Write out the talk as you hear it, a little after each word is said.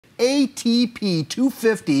ATP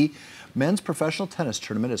 250 men's professional tennis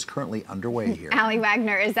tournament is currently underway here. Allie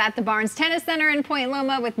Wagner is at the Barnes Tennis Center in Point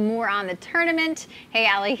Loma with more on the tournament. Hey,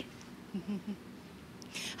 Allie.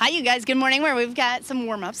 Hi, you guys. Good morning. We've got some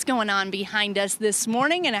warm-ups going on behind us this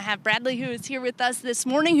morning, and I have Bradley, who is here with us this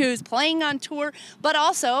morning, who's playing on tour, but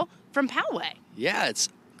also from Poway. Yeah, it's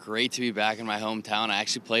great to be back in my hometown. I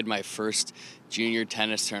actually played my first junior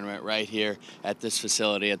tennis tournament right here at this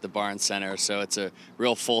facility at the Barnes Center, so it's a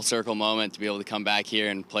real full circle moment to be able to come back here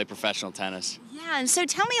and play professional tennis. Yeah, and so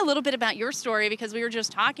tell me a little bit about your story, because we were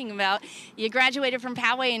just talking about you graduated from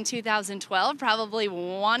Poway in 2012, probably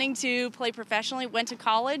wanting to play professionally, went to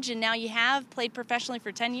college, and now you have played professionally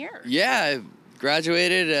for 10 years. Yeah, I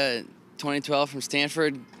graduated 2012 from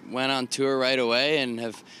Stanford, went on tour right away, and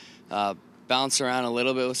have bounced around a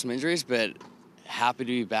little bit with some injuries, but happy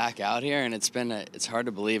to be back out here. And it's hard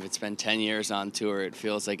to believe it's been 10 years on tour. It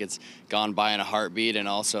feels like it's gone by in a heartbeat, and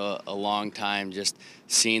also a long time just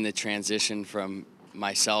seeing the transition from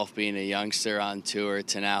myself being a youngster on tour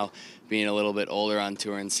to now being a little bit older on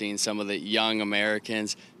tour, and seeing some of the young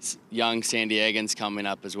Americans, young San Diegans coming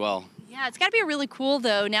up as well. Yeah, it's got to be really cool,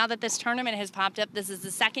 though, now that this tournament has popped up. This is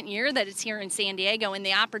the second year that it's here in San Diego, and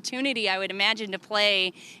the opportunity, I would imagine, to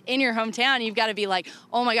play in your hometown, you've got to be like,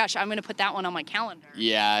 oh my gosh, I'm going to put that one on my calendar.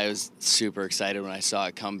 Yeah, I was super excited when I saw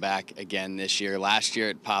it come back again this year. Last year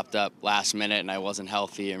it popped up last minute, and I wasn't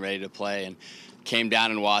healthy and ready to play, and came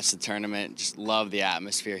down and watched the tournament. Just love the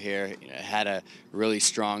atmosphere here. You know, it had a really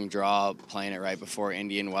strong draw playing it right before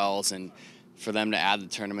Indian Wells, and for them to add the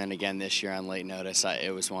tournament again this year on late notice,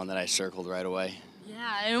 it was one that I circled right away.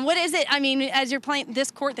 Yeah, and what is it? I mean, as you're playing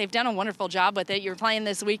this court, they've done a wonderful job with it. You're playing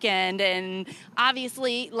this weekend, and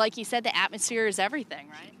obviously, like you said, the atmosphere is everything,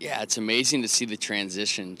 right? Yeah, it's amazing to see the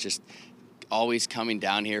transition, just always coming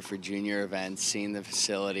down here for junior events, seeing the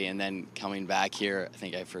facility, and then coming back here. I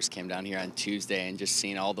think I first came down here on Tuesday, and just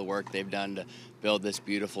seeing all the work they've done to build this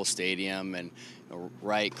beautiful stadium, and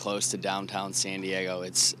right close to downtown San Diego.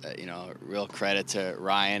 It's a real credit to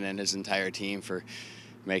Ryan and his entire team for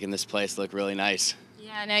making this place look really nice.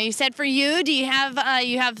 Yeah. Now, you said for you, do you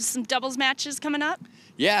have some doubles matches coming up?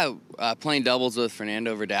 Yeah, playing doubles with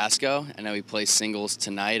Fernando Verdasco, and then we play singles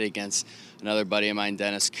tonight against another buddy of mine,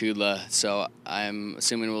 Dennis Kudla. So I'm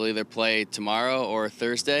assuming we'll either play tomorrow or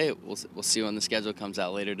Thursday. We'll see when the schedule comes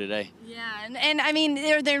out later today. Yeah, and I mean,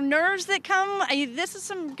 are there nerves that come? This is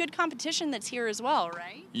some good competition that's here as well,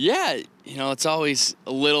 right? Yeah, it's always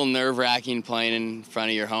a little nerve-wracking playing in front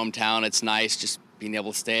of your hometown. It's nice just being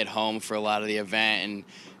able to stay at home for a lot of the event,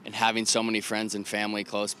 and having so many friends and family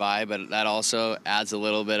close by, but that also adds a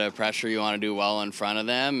little bit of pressure. You want to do well in front of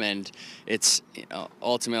them, and it's,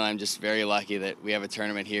 ultimately I'm just very lucky that we have a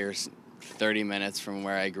tournament here 30 minutes from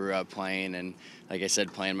where I grew up playing, and like I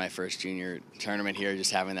said, playing my first junior tournament here,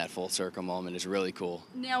 just having that full circle moment is really cool.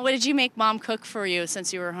 Now, what did you make Mom cook for you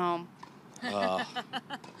since you were home? I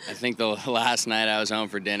think the last night I was home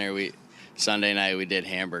for dinner, Sunday night we did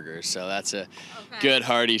hamburgers, so that's a good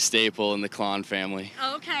hearty staple in the Klon family.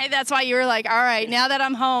 Okay, that's why you were like, all right, now that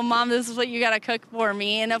I'm home, Mom, this is what you got to cook for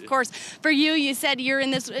me. And of course, for you, you said you're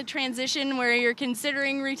in this transition where you're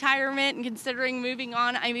considering retirement and considering moving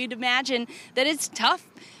on. I would imagine that it's tough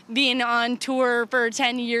being on tour for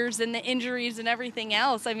 10 years and the injuries and everything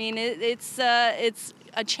else. I mean, it's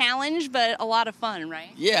a challenge, but a lot of fun, right?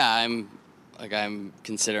 Yeah, I'm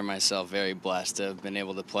consider myself very blessed to have been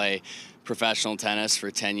able to play professional tennis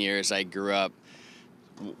for 10 years. I grew up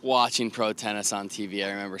watching pro tennis on TV.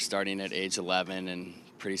 I remember starting at age 11, and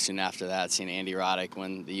pretty soon after that seeing Andy Roddick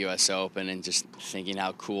win the US Open, and just thinking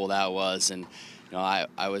how cool that was. And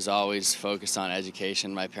I was always focused on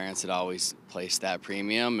education. My parents had always placed that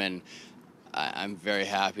premium, and I'm very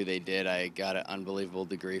happy they did. I got an unbelievable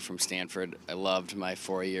degree from Stanford. I loved my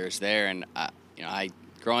 4 years there, and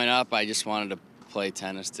growing up, I just wanted to play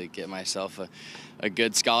tennis to get myself a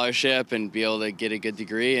good scholarship and be able to get a good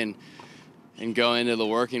degree and go into the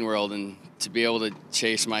working world, and to be able to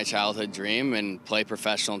chase my childhood dream and play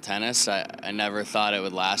professional tennis. I never thought it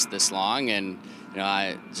would last this long, and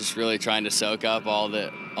I just really trying to soak up all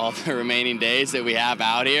the remaining days that we have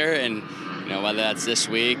out here, and whether that's this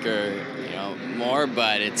week or more,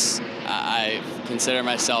 but I consider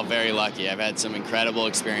myself very lucky. I've had some incredible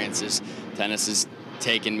experiences. Tennis has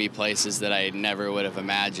taken me places that I never would have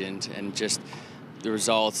imagined, and just the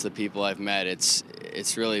results, the people I've met,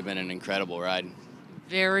 it's really been an incredible ride.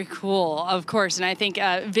 Very cool, of course, and I think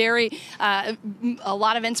a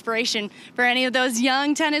lot of inspiration for any of those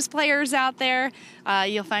young tennis players out there.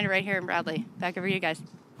 You'll find it right here in Bradley. Back over to you guys.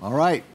 All right.